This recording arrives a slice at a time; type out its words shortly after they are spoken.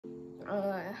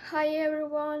Hi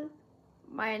everyone,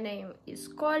 my name is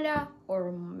Koля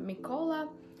or Mikola,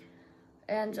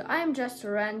 and I'm just a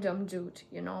random dude,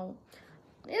 you know.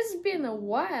 It's been a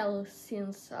while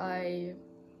since I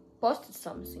posted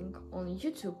something on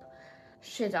YouTube.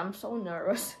 Shit, I'm so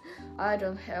nervous. I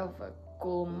don't have a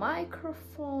cool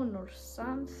microphone or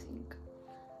something,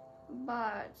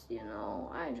 but you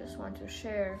know, I just want to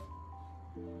share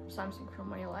something from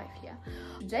my life, yeah.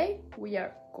 Today we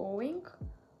are going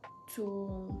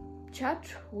to chat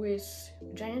with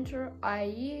Janitor,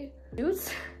 i.e.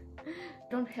 dudes.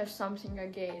 Don't have something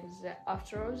against the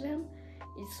after of them.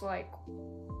 It's like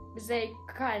they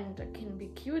kinda can be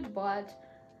cute, but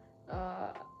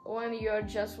when you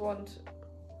just want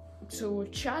to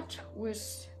chat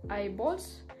with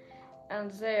iBots and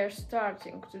they're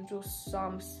starting to do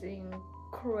something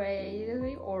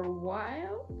crazy or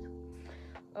wild,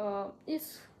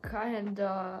 it's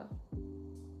kinda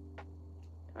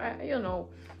you know.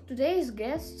 Today's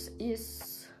guest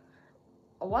is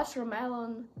a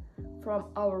watermelon from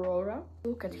Aurora.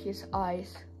 Look at his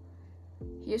eyes.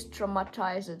 He's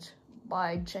traumatized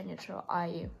by Janitor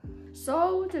IE.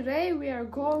 So today we are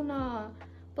gonna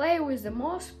play with the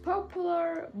most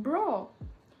popular bro,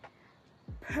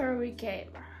 Perry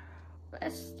Gamer.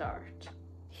 Let's start.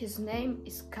 His name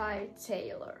is Kai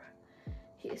Taylor.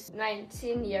 He's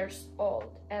 19 years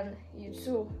old and you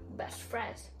two best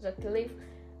friends that live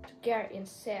together in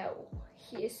Seoul.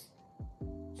 He's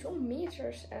 2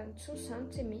 meters and 2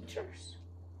 centimeters.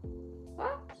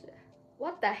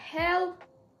 What the hell?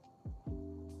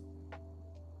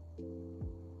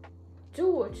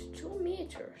 Dude, 2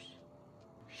 meters.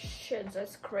 Shit,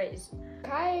 that's crazy.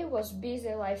 Kai was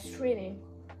busy live streaming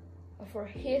for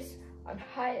his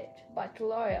unhired but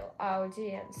loyal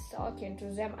audience, talking to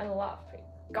them and laughing,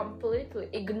 completely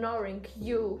ignoring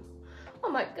you. Oh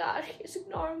my god, he's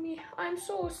ignoring me. I'm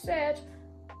so sad.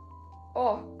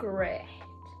 Oh, great.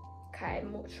 Kai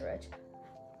muttered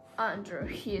under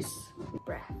his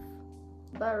breath,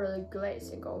 barely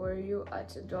glazing over you at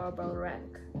the doorbell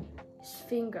rang. His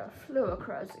finger flew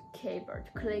across the keyboard,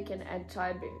 clicking and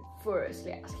typing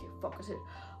furiously as he focused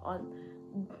on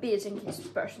beating his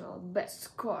personal best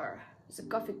score. The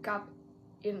coffee cup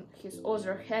in his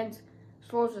other hand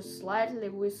floated slightly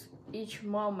with each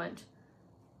moment.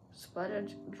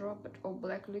 Splattered drop of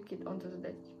black liquid onto the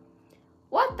desk.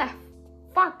 What the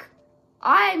fuck?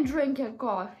 I'm drinking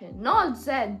coffee, not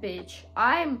that bitch.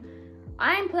 I'm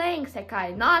playing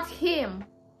Sekai, not him.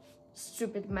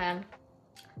 Stupid man.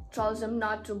 Told them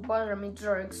not to bother me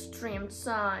during stream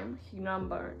time, he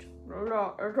numbered,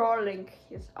 rolling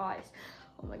his eyes.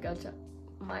 Oh my god,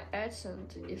 my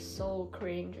accent is so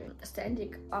cringy.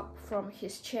 Standing up from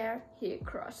his chair, he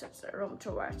crossed the room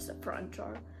towards the front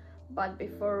door, but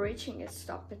before reaching it,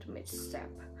 stopped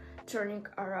mid-step, turning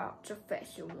around to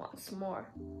face you once more.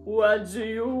 What do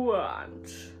you want?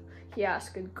 He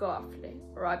asked gruffly,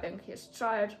 rubbing his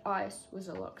tired eyes with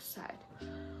a long sigh.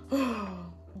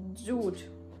 Dude,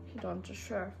 you don't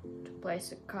deserve to play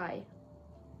Sekai.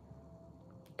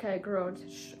 Kai groaned and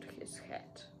shook his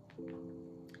head,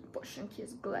 pushing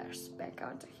his glass back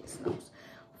onto his nose.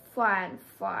 Fine,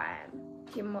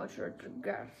 he muttered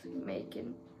regretfully,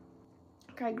 making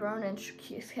Kai groaned and shook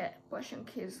his head, pushing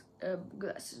his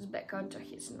glasses back onto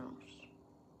his nose.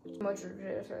 He muttered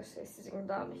regretfully, sitting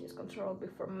down his control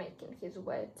before making his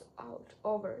way out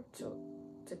over to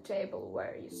the table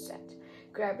where you sat.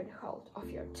 Grabbing hold of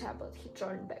your tablet, he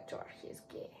turned back toward his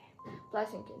game,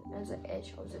 placing it on the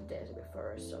edge of the desk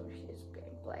before resuming his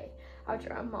gameplay.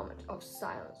 After a moment of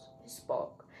silence, he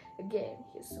spoke again,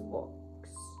 his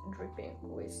voice dripping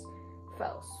with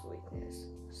foul sweetness.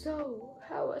 So,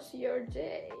 how was your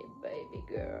day, baby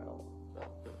girl? No,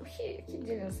 he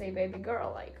didn't say baby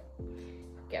girl, like,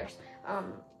 who cares?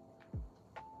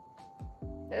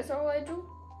 That's all I do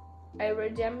every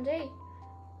damn day.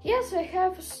 Yes, I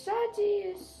have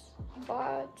studies,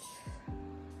 but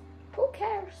who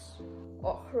cares?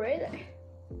 Oh, really?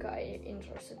 Kai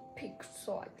interest piqued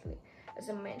slightly as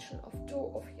a mention of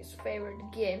 2 of his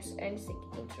favorite games. Anything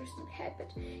interesting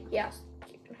happened? He asked,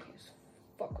 keeping his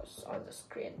focus on the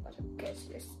screen, but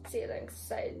occasionally stealing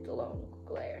sidelong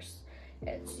glares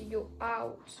at you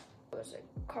out of the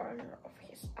corner of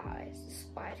his eyes,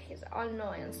 despite his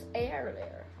annoyance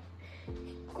earlier.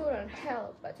 He couldn't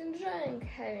help but enjoying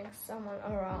having someone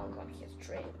around on his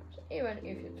dreams, even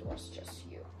if it was just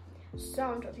you.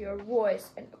 Sound of your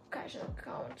voice and occasional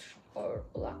count or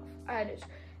laugh added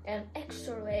an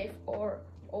extra layer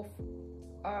of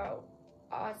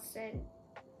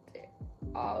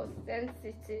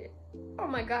authenticity. Oh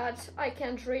my god, I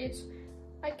can't read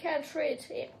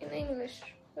in English.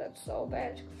 That's so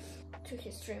bad. to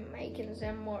his stream, making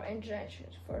them more engaging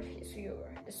for his viewer.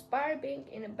 Despite being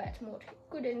in a bad mood, he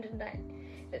couldn't deny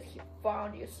that he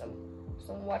found you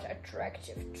somewhat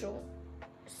attractive too,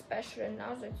 especially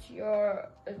now that you're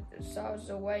saw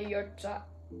the way you're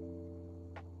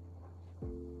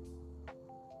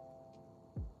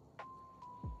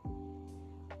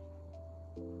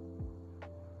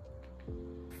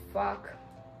Fuck.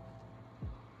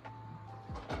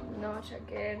 Not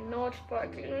again, not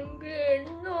fucking again,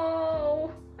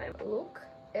 no! Look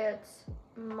at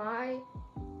my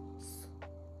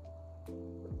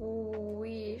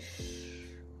wish.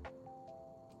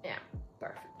 Yeah,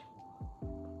 perfect.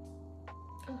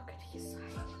 Look at his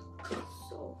eyes,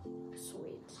 so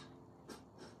sweet.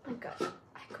 My god,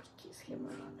 I could kiss him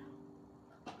right now.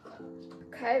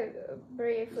 Okay,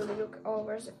 briefly look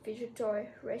over the fidget toy,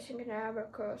 racing an hour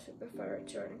cursor before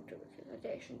returning to his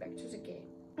attention back to the game.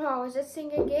 Oh, that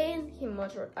thing again? He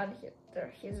muttered under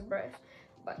his breath,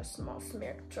 but a small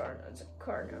smirk turned at the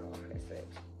corner of his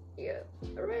lips. You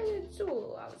really do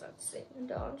love that thing,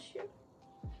 don't you?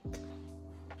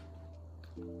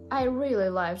 I really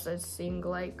love that thing,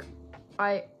 like,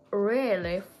 I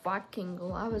really fucking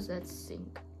love that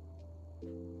thing.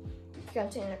 He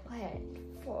continued playing,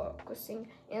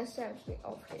 focusing intently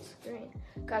on his screen,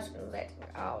 casually letting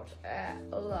out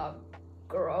a loud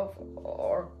growl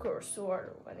or curse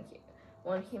word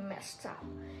when he messed up.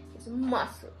 His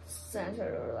muscles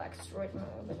centered a relaxed rhythm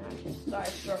beneath his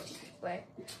tight short play,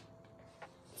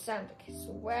 sending his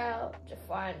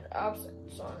well-defined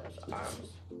absence on his arms.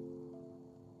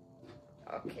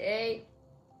 Okay,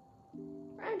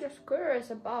 I'm just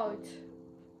curious about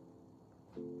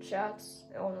chats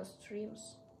on the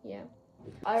streams. Yeah,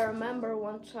 I remember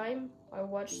one time I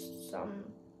watched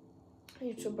some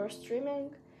YouTuber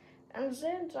streaming, and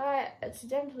then I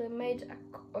accidentally made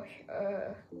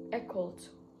a cult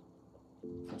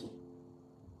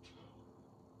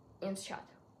in chat,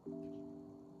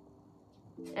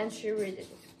 and she read it.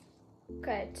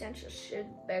 Okay, attention shift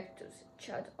back to the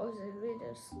chat of the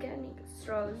video, scanning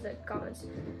through the comments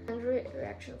and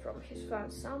reaction from his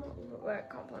fans. Some were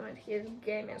complimenting his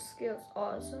gaming skills,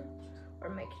 others were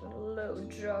making low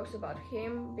jokes about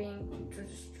him being too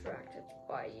distracted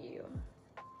by you.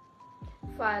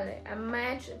 Finally, I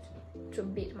managed to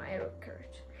beat my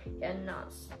record, he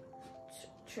announced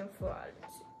triumphantly,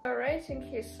 raising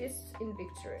his fist in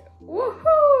victory.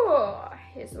 Woohoo!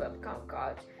 His webcam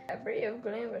caught a brief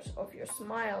glimpse of your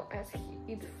smile as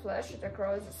it flashed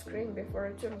across the screen before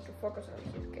returning to focus on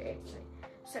his gameplay.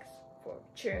 Thanks for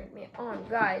cheering me on,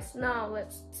 guys. Now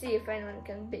let's see if anyone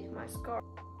can beat my score.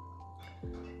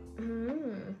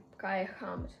 Kai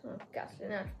hummed, Ghastly,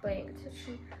 not paying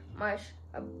much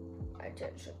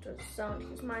attention to the sound.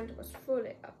 His mind was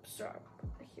fully absorbed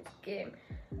by his game,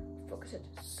 focused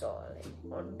solely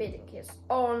on beating his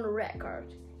own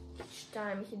record. Each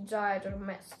time he died or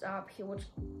messed up, he would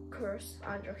curse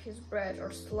under his breath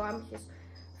or slam his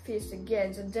fist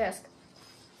against the desk.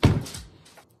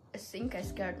 I think I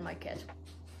scared my cat.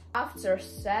 After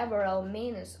several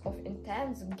minutes of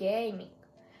intense gaming,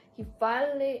 he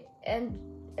finally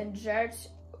emerged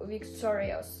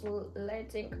victorious,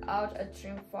 letting out a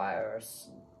triumphant's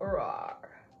roar.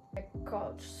 A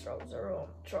coach through the room,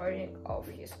 turning off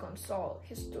his console.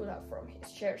 He stood up from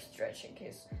his chair, stretching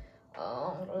his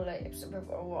long lips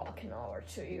before walking over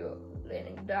to you.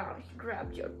 Leaning down, he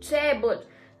grabbed your tablet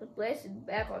and placed it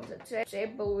back on the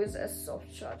table with a soft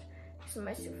shot. His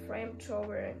massive frame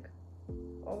towering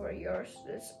over yours.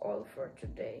 That's all for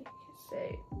today, he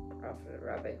said,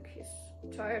 rubbing his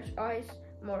tired eyes.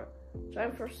 More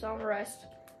time for some rest.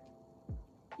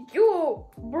 You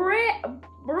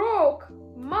broke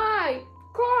my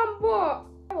combo!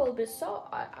 I will be so...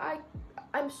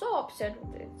 I'm so upset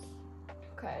with this.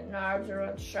 Okay, Narder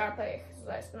and sharply, his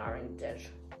eyes narrowing dead.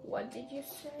 What did you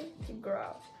say? He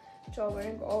growled,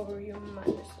 towering over you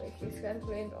menacingly. His hand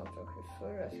leaned onto his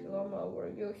foot as he loomed over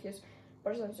you. His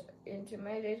presence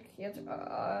intimidated, yet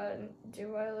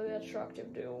undividedly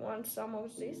attractive. Do you want some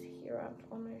of this? He ran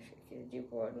on his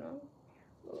deep voice now.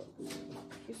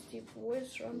 His deep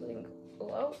voice rumbling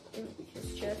low in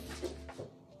his chest.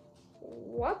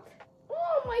 What?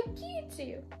 Oh, my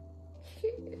kitty!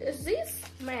 This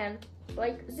man,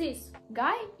 like this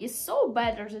guy, is so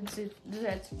better than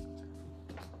that.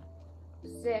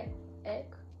 The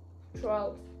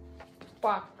actual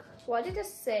fuck. What did I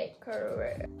say?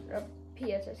 Curry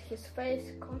repeated, his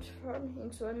face transformed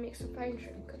into a mix of anger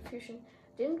and confusion.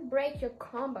 Didn't break your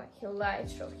combo, he lied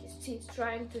through his teeth,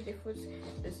 trying to defuse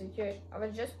the situation. I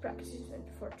was just practicing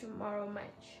for tomorrow's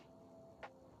match.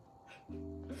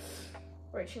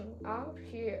 Reaching out,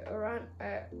 he ran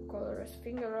a colorless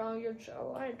finger around your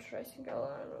jawline, tracing a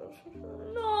line.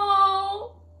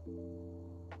 No!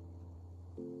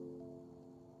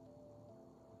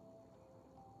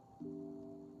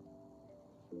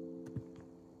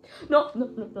 No.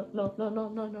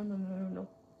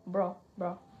 Bro.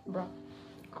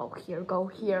 Go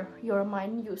here. You're my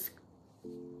news.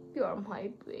 You're my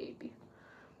baby.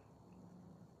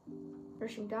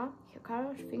 Reaching down, he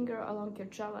curves his finger along your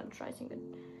jawline, tracing a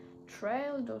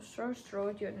trail those strokes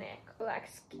through your neck.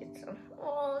 Relax, kitten.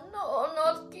 Oh no,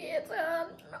 not kitten.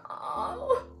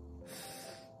 No.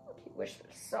 He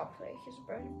whispered softly, his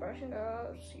breath brushing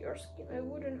out your skin. I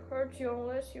wouldn't hurt you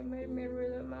unless you made me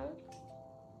really mad.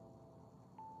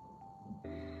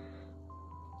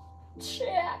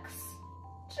 Jax,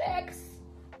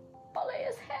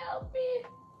 please help me.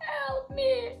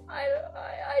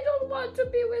 I don't want to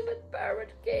be with a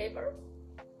parrot gamer.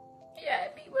 Yeah,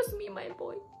 be with me, my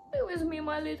boy. Be with me,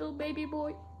 my little baby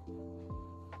boy.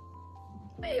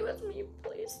 Be with me,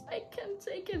 please. I can't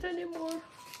take it anymore.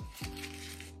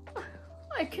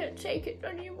 I can't take it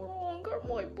any longer,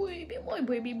 my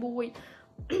baby boy.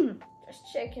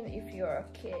 Just checking if you're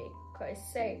okay. I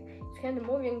say, it's kind of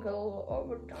moving a little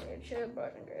over down your chin,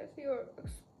 but you're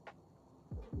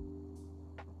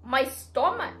my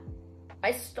stomach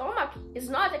is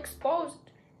not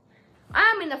exposed.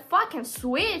 I'm in a fucking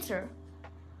sweater.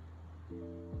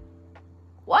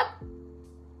 What?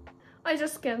 I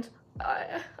just can't.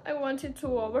 I want it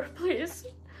to over, please.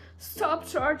 Stop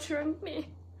torturing me.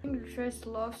 Trace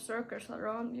love circles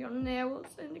around your nails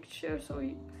and the chair so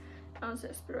you, as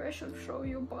aspiration show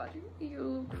your body. You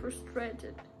look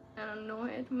frustrated and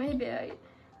annoyed. Maybe I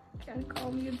can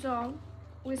calm you down.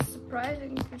 With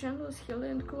surprising gentleness, he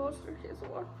leaned closer. His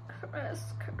warm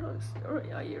caress curls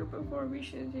your ear before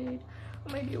wishing it.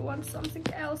 Or maybe you want something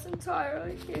else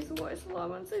entirely. His voice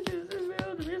low and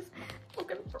this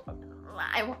looking for.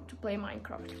 I want to play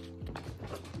Minecraft.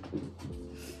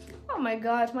 Oh my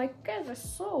god, my cats are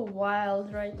so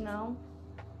wild right now.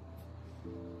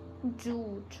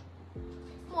 Dude.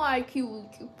 My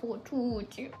cute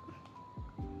patootie.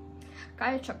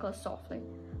 Kaya chuckled softly,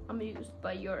 amused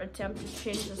by your attempt to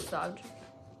change the subject.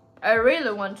 I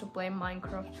really want to play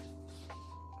Minecraft.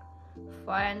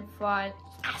 Fine.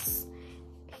 Yes!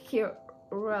 He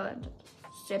relented,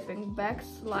 stepping back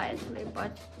slightly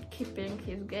but keeping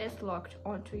his gaze locked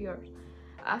onto yours.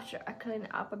 After I clean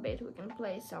up a bit, we can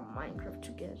play some Minecraft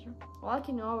together.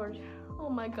 Walking over, oh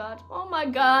my god,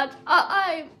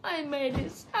 I made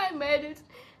it.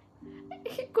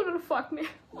 He couldn't fuck me.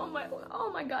 Oh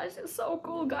my gosh, it's so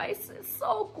cool, guys, it's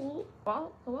so cool.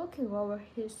 While walking over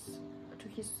to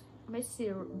his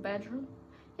messy bedroom,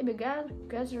 he began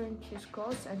gathering his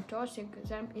clothes and tossing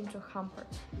them into a hamper.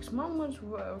 His movements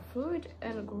were fluid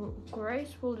and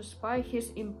graceful despite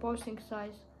his imposing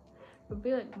size,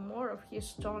 revealing more of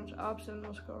his toned abs and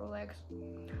muscular legs.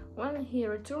 When he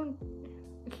returned,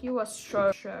 he was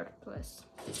shirtless,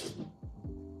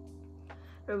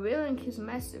 revealing his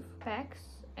massive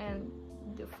pecs and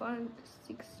defined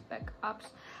six-pack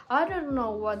abs. I don't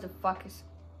know what the fuck is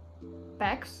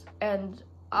pecs, and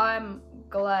I'm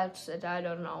glad that I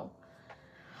don't know.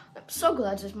 I'm so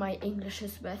glad that my English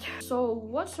is better. So,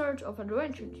 what sort of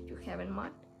adventure did you have in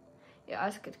mind? He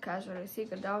asked casually,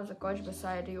 sitting down the couch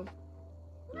beside you.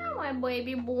 Oh, my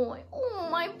baby boy. Oh,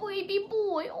 my baby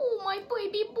boy. Oh, my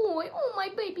baby boy. Oh, my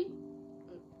baby.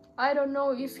 I don't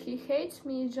know if he hates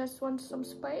me, just wants some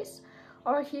space,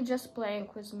 or he just playing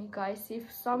with me, guys. If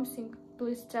something,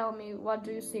 please tell me what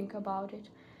do you think about it.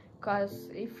 Cause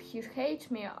if he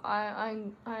hates me,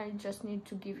 I just need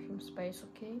to give him space,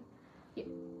 okay?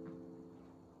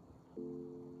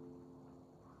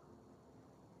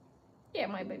 Yeah,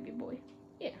 my baby boy.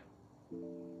 Yeah.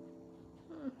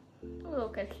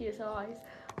 Look at his eyes.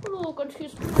 Look at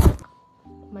his.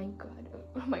 Oh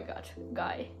my god,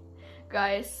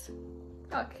 guys.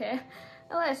 Okay,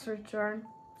 let's return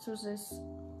to this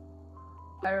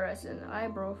iris and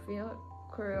eyebrow feel.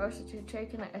 Curiosity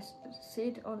taking a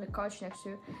seat on the couch next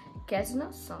to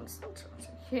Kazina.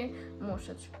 He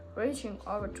motioned, reaching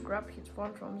over to grab his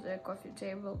phone from the coffee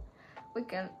table. We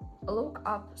can look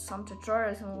up some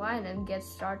tutorials online and get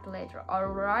started later,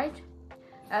 alright?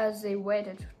 As they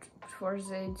waited for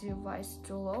the device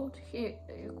to load, he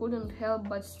couldn't help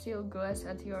but still glance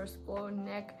at your sprawling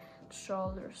neck and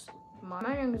shoulders.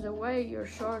 Admiring the way your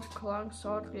shirt clung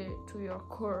softly to your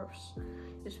curves,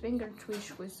 his finger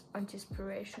twitched with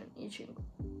anticipation, itching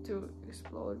to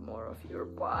explode more of your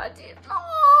body.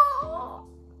 No!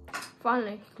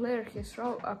 Finally, he cleared his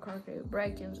throat awkwardly,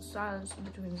 breaking the silence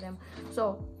between them.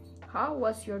 So, how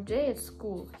was your day at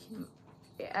school?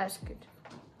 He asked,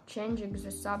 changing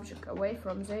the subject away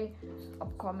from the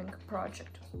upcoming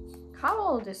project. How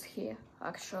old is he?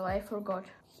 Actually, I forgot.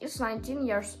 He's 19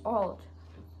 years old.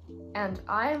 And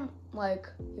I'm like,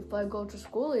 if I go to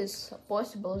school, it's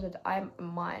possible that I'm a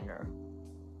minor.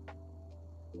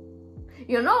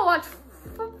 You know what?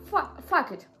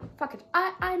 Fuck it.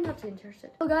 I'm not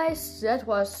interested. Well, guys, that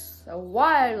was a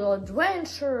wild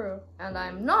adventure, and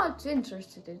I'm not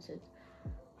interested in it.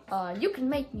 You can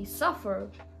make me suffer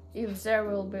if there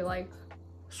will be like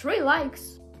 3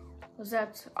 likes,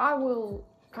 that I will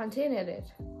continue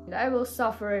it. And I will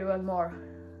suffer even more.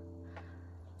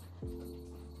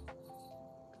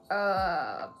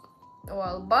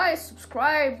 Well, bye,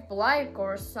 subscribe, like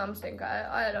or something.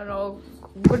 I don't know.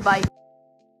 Goodbye.